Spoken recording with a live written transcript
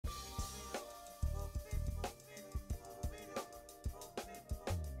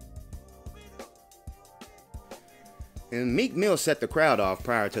And Meek Mill set the crowd off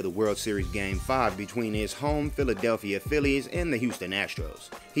prior to the World Series Game 5 between his home Philadelphia Phillies and the Houston Astros.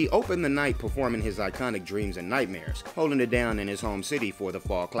 He opened the night performing his iconic Dreams and Nightmares, holding it down in his home city for the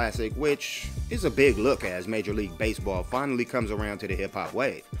Fall Classic, which is a big look as Major League Baseball finally comes around to the hip-hop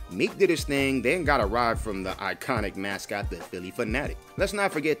wave. Meek did his thing, then got a ride from the iconic mascot, the Philly Fanatic. Let's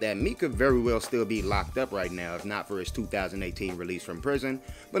not forget that Meek could very well still be locked up right now if not for his 2018 release from prison,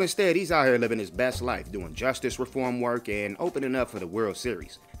 but instead he's out here living his best life, doing justice reform work and opening up for the World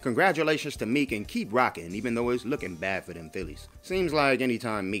Series. Congratulations to Meek and keep rocking even though it's looking bad for them Phillies. Seems like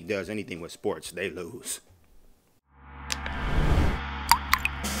anytime Meek does anything with sports, they lose.